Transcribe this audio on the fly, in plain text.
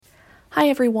Hi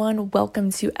everyone,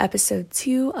 welcome to episode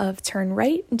 2 of Turn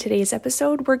Right. In today's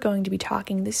episode, we're going to be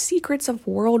talking the secrets of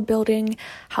world building,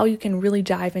 how you can really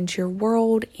dive into your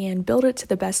world and build it to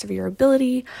the best of your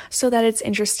ability so that it's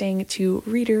interesting to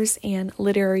readers and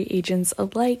literary agents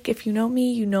alike. If you know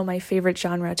me, you know my favorite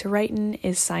genre to write in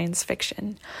is science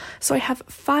fiction. So I have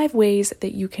 5 ways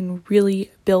that you can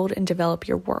really build and develop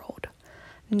your world.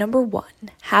 Number 1,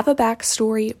 have a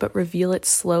backstory but reveal it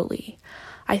slowly.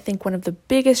 I think one of the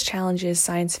biggest challenges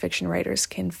science fiction writers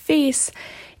can face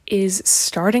is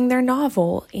starting their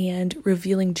novel and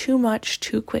revealing too much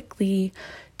too quickly,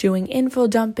 doing info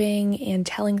dumping, and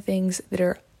telling things that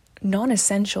are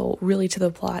non-essential really to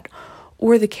the plot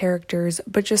or the characters,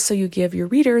 but just so you give your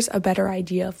readers a better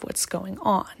idea of what's going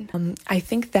on. I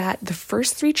think that the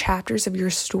first 3 chapters of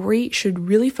your story should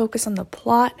really focus on the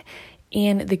plot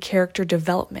and the character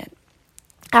development.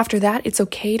 After that, it's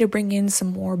okay to bring in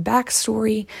some more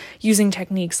backstory using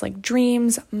techniques like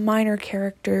dreams, minor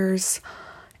characters,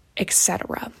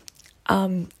 etc.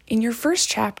 In your first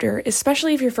chapter,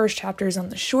 especially if your first chapter is on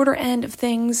the shorter end of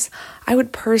things, I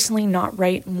would personally not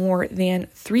write more than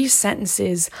 3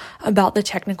 sentences about the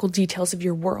technical details of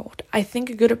your world. I think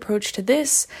a good approach to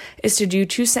this is to do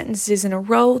 2 sentences in a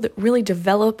row that really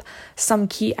develop some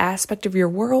key aspect of your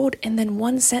world, and then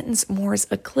 1 sentence more as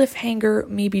a cliffhanger,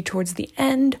 maybe towards the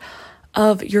end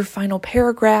of your final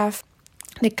paragraph,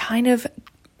 that kind of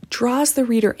draws the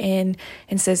reader in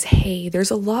and says, hey, there's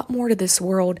a lot more to this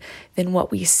world than what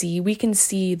we see. We can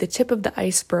see the tip of the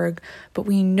iceberg, but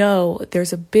we know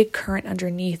there's a big current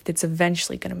underneath that's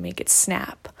eventually going to make it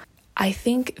snap. I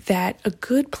think that a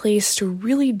good place to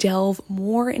really delve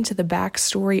more into the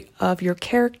backstory of your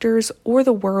characters or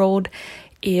the world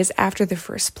is after the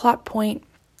first plot point.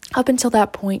 Up until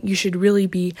that point, you should really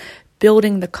be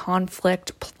building the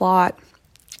conflict, plot,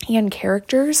 and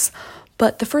characters.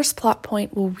 But the first plot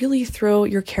point will really throw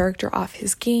your character off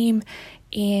his game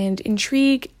and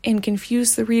intrigue and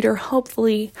confuse the reader,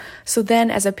 hopefully. So then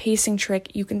as a pacing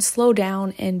trick, you can slow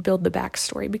down and build the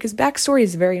backstory, because backstory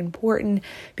is very important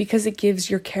because it gives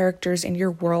your characters and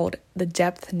your world the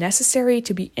depth necessary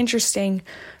to be interesting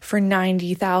for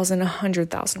 90,000,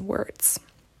 100,000 words.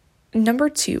 Number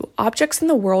 2, objects in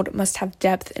the world must have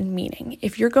depth and meaning.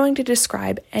 If you're going to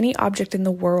describe any object in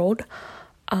the world,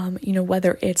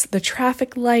 whether it's the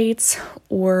traffic lights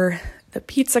or the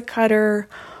pizza cutter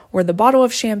or the bottle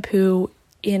of shampoo,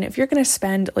 and if you're going to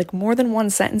spend more than 1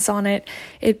 sentence on it,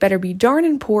 it better be darn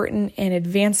important and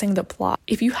advancing the plot.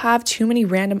 If you have too many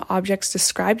random objects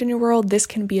described in your world, this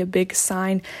can be a big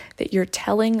sign that you're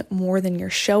telling more than you're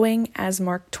showing. As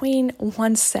Mark Twain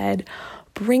once said,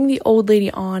 bring the old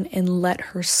lady on and let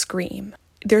her scream.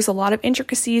 There's a lot of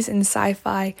intricacies in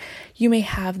sci-fi. You may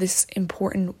have this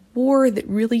important war that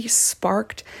really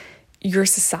sparked your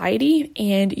society,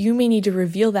 and you may need to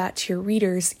reveal that to your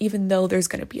readers, even though there's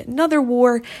going to be another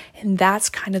war, and that's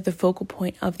kind of the focal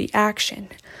point of the action.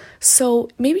 So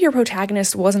maybe your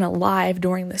protagonist wasn't alive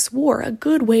during this war. A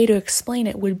good way to explain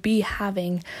it would be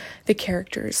having the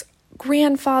character's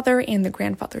grandfather and the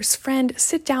grandfather's friend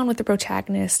sit down with the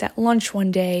protagonist at lunch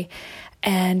one day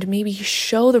and maybe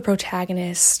show the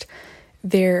protagonist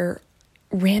their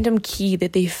random key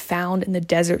that they found in the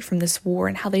desert from this war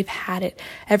and how they've had it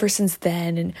ever since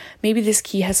then. And maybe this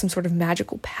key has some sort of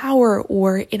magical power,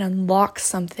 or it unlocks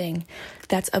something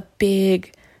that's a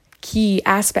big key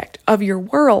aspect of your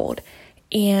world.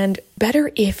 And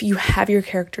better if you have your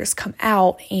characters come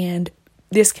out, and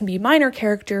this can be minor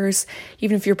characters,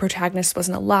 even if your protagonist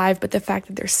wasn't alive, but the fact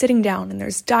that they're sitting down and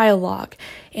there's dialogue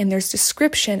and there's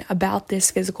description about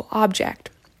this physical object,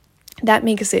 that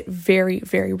makes it very,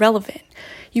 very relevant.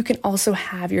 You can also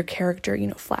have your character,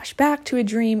 flash back to a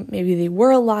dream. Maybe they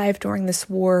were alive during this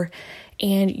war,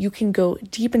 and you can go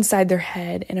deep inside their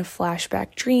head in a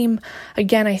flashback dream.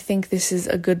 Again, I think this is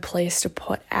a good place to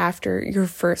put after your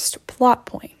first plot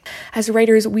point. As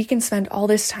writers, we can spend all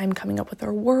this time coming up with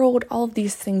our world. All of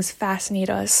these things fascinate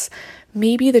us.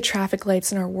 Maybe the traffic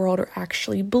lights in our world are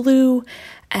actually blue,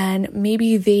 and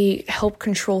maybe they help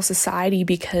control society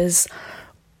because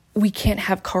we can't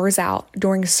have cars out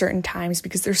during certain times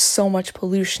because there's so much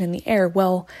pollution in the air.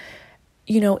 Well,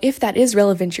 if that is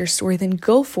relevant to your story, then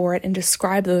go for it and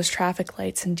describe those traffic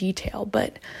lights in detail.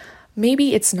 But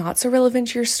maybe it's not so relevant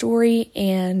to your story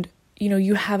and,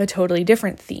 you have a totally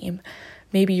different theme.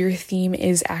 Maybe your theme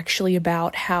is actually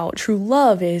about how true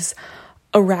love is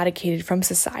eradicated from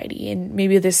society, and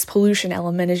maybe this pollution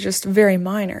element is just very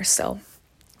minor. So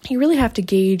you really have to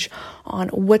gauge on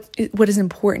what is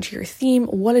important to your theme,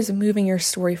 what is moving your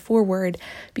story forward,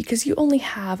 because you only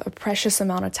have a precious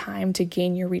amount of time to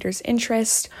gain your reader's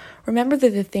interest. Remember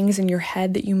that the things in your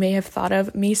head that you may have thought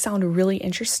of may sound really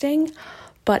interesting,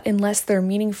 but unless they're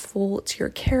meaningful to your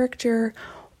character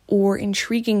or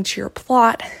intriguing to your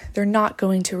plot, they're not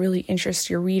going to really interest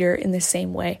your reader in the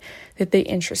same way that they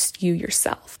interest you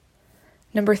yourself.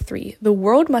 Number 3, the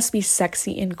world must be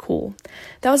sexy and cool.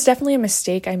 That was definitely a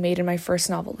mistake I made in my first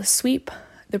novel, The Sweep.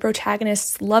 The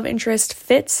protagonist's love interest,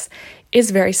 Fitz,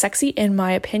 is very sexy in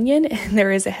my opinion, and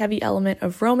there is a heavy element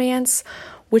of romance,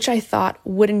 which I thought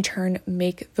would in turn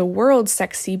make the world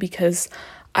sexy because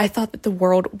I thought that the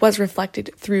world was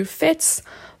reflected through Fitz,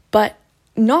 but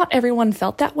not everyone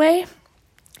felt that way.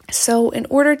 So in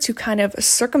order to kind of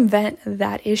circumvent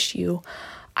that issue,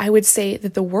 I would say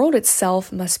that the world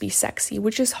itself must be sexy,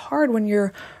 which is hard when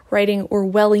you're writing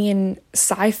Orwellian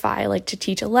sci-fi, like to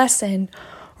teach a lesson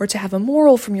or to have a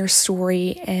moral from your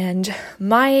story. And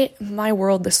my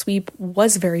world, The Sweep,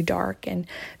 was very dark and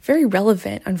very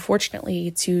relevant,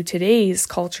 unfortunately, to today's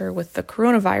culture with the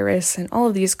coronavirus and all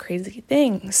of these crazy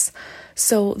things.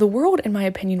 So the world, in my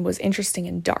opinion, was interesting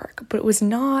and dark, but it was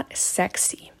not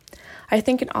sexy. I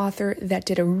think an author that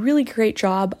did a really great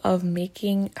job of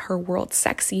making her world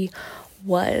sexy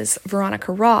was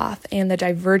Veronica Roth and the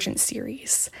Divergent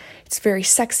series. It's very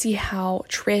sexy how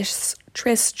Triss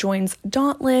joins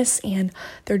Dauntless and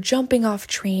they're jumping off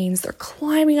trains, they're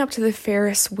climbing up to the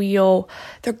Ferris wheel,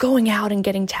 they're going out and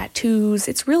getting tattoos.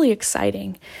 It's really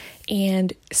exciting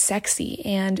and sexy.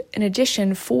 And in addition,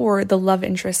 the love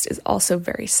interest is also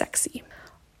very sexy.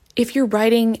 If you're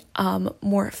writing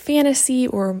more fantasy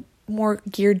or more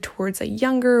geared towards a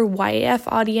younger YAF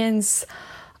audience,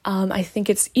 I think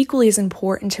it's equally as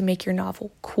important to make your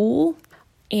novel cool.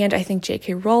 And I think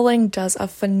J.K. Rowling does a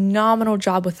phenomenal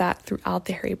job with that throughout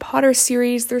the Harry Potter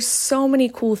series. There's so many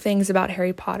cool things about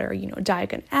Harry Potter,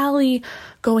 Diagon Alley,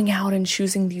 going out and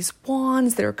choosing these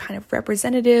wands that are kind of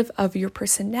representative of your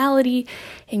personality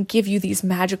and give you these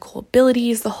magical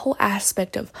abilities. The whole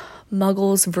aspect of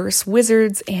muggles versus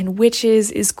wizards and witches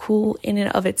is cool in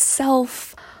and of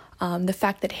itself. The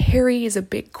fact that Harry is a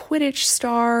big Quidditch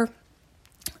star,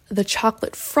 the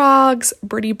chocolate frogs,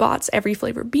 Bertie Bott's every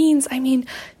flavor beans. I mean,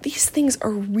 these things are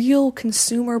real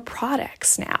consumer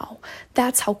products now.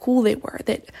 That's how cool they were,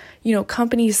 that,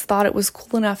 companies thought it was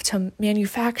cool enough to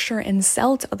manufacture and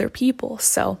sell to other people.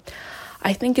 So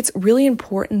I think it's really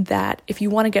important that if you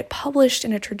want to get published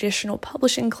in a traditional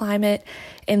publishing climate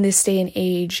in this day and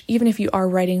age, even if you are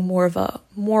writing more of a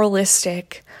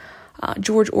moralistic,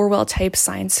 George Orwell type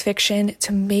science fiction,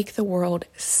 to make the world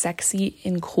sexy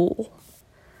and cool.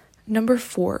 Number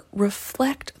 4,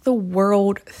 reflect the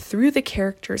world through the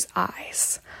character's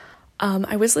eyes.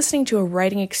 I was listening to a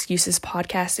Writing Excuses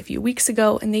podcast a few weeks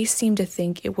ago, and they seemed to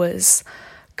think it was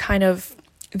kind of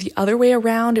the other way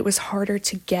around. It was harder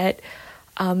to get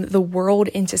the world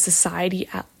into society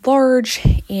at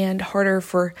large and harder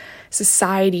for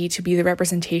society to be the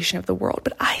representation of the world.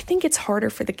 But I think it's harder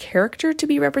for the character to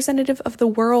be representative of the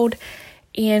world.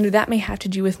 And that may have to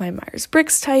do with my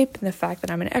Myers-Briggs type and the fact that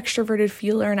I'm an extroverted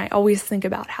feeler, and I always think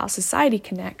about how society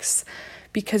connects,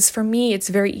 because for me, it's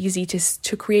very easy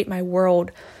to create my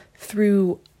world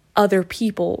through other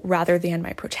people rather than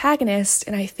my protagonist.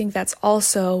 And I think that's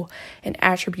also an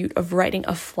attribute of writing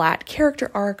a flat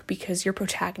character arc, because your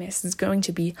protagonist is going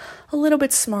to be a little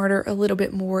bit smarter, a little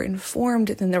bit more informed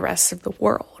than the rest of the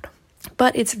world.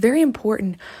 But it's very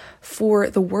important for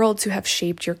the world to have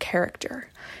shaped your character.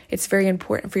 It's very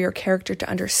important for your character to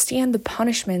understand the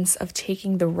punishments of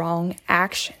taking the wrong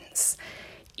actions.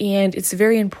 And it's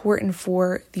very important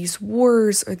for these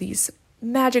wars or these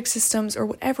magic systems or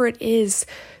whatever it is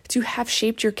to have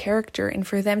shaped your character and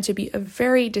for them to be a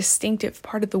very distinctive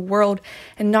part of the world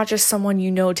and not just someone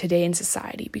you know today in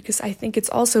society. Because I think it's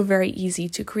also very easy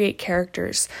to create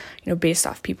characters, based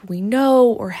off people we know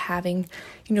or having,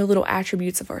 little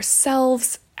attributes of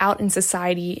ourselves out in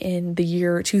society in the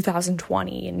year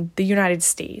 2020 in the United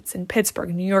States, in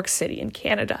Pittsburgh, New York City, and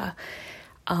Canada.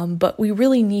 But we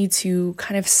really need to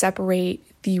kind of separate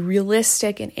the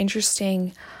realistic and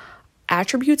interesting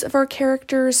attributes of our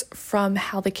characters from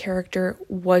how the character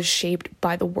was shaped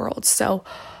by the world. So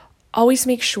always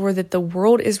make sure that the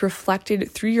world is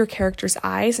reflected through your character's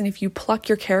eyes. And if you pluck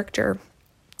your character,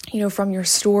 from your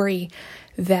story,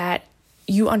 that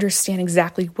you understand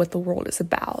exactly what the world is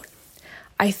about.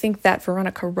 I think that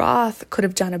Veronica Roth could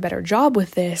have done a better job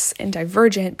with this in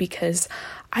Divergent, because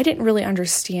I didn't really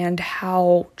understand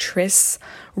how Tris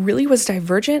really was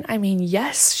divergent. I mean,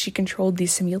 yes, she controlled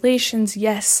these simulations.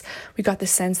 Yes, we got the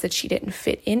sense that she didn't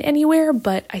fit in anywhere,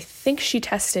 but I think she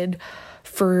tested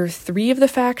for 3 of the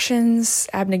factions: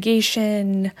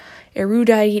 Abnegation,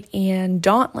 Erudite, and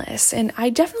Dauntless. And I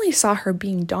definitely saw her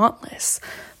being Dauntless.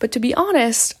 But to be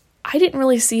honest, I didn't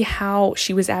really see how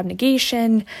she was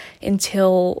Abnegation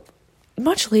until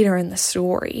much later in the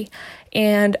story.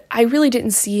 And I really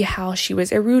didn't see how she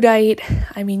was Erudite.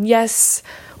 I mean, yes,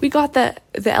 we got the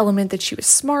element that she was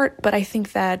smart, but I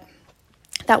think that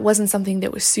wasn't something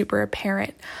that was super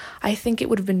apparent. I think it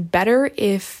would have been better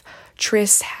if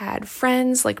Tris had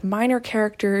friends, like minor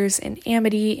characters in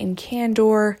Amity and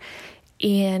Candor,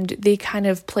 and they kind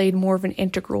of played more of an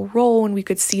integral role, and we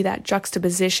could see that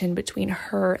juxtaposition between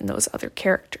her and those other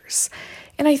characters.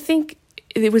 And I think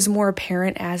it was more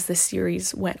apparent as the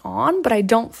series went on, but I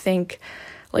don't think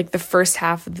like the first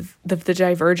half of the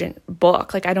Divergent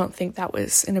book, like I don't think that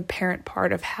was an apparent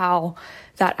part of how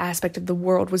that aspect of the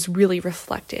world was really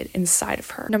reflected inside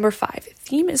of her. Number 5,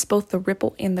 theme is both the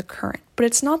ripple and the current, but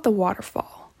it's not the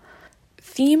waterfall.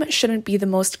 Theme shouldn't be the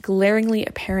most glaringly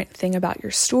apparent thing about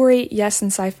your story. Yes, in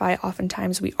sci-fi,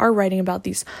 oftentimes we are writing about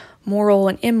these moral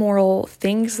and immoral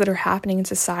things that are happening in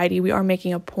society. We are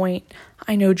making a point.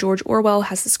 I know George Orwell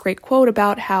has this great quote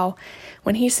about how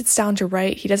when he sits down to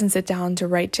write, he doesn't sit down to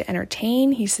write to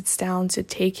entertain. He sits down to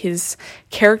take his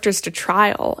characters to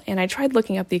trial. And I tried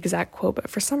looking up the exact quote, but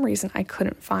for some reason I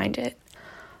couldn't find it.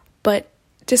 But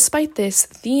despite this,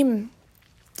 theme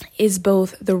is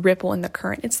both the ripple and the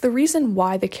current. It's the reason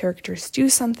why the characters do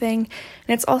something,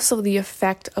 and it's also the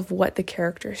effect of what the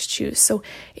characters choose. So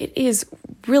it is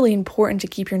really important to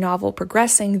keep your novel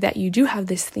progressing, that you do have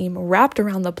this theme wrapped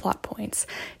around the plot points,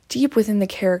 deep within the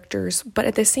characters, but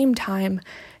at the same time,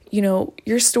 you know,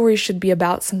 your story should be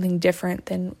about something different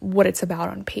than what it's about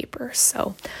on paper.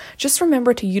 So just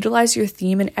remember to utilize your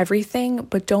theme in everything,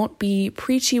 but don't be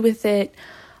preachy with it.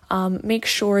 Make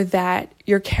sure that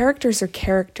your characters are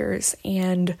characters,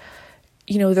 and,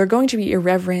 you know, they're going to be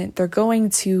irreverent. They're going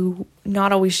to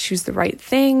not always choose the right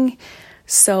thing.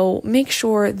 So make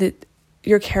sure that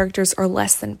your characters are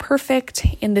less than perfect,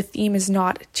 and the theme is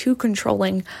not too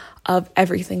controlling of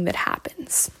everything that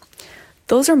happens.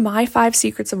 Those are my 5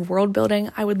 secrets of world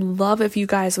building. I would love if you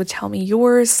guys would tell me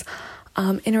yours.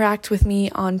 Interact with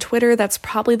me on Twitter. That's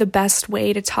probably the best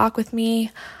way to talk with me.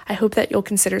 I hope that you'll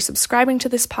consider subscribing to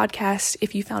this podcast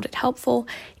if you found it helpful,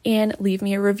 and leave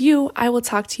me a review. I will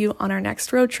talk to you on our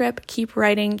next road trip. Keep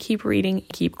writing, keep reading,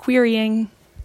 keep querying.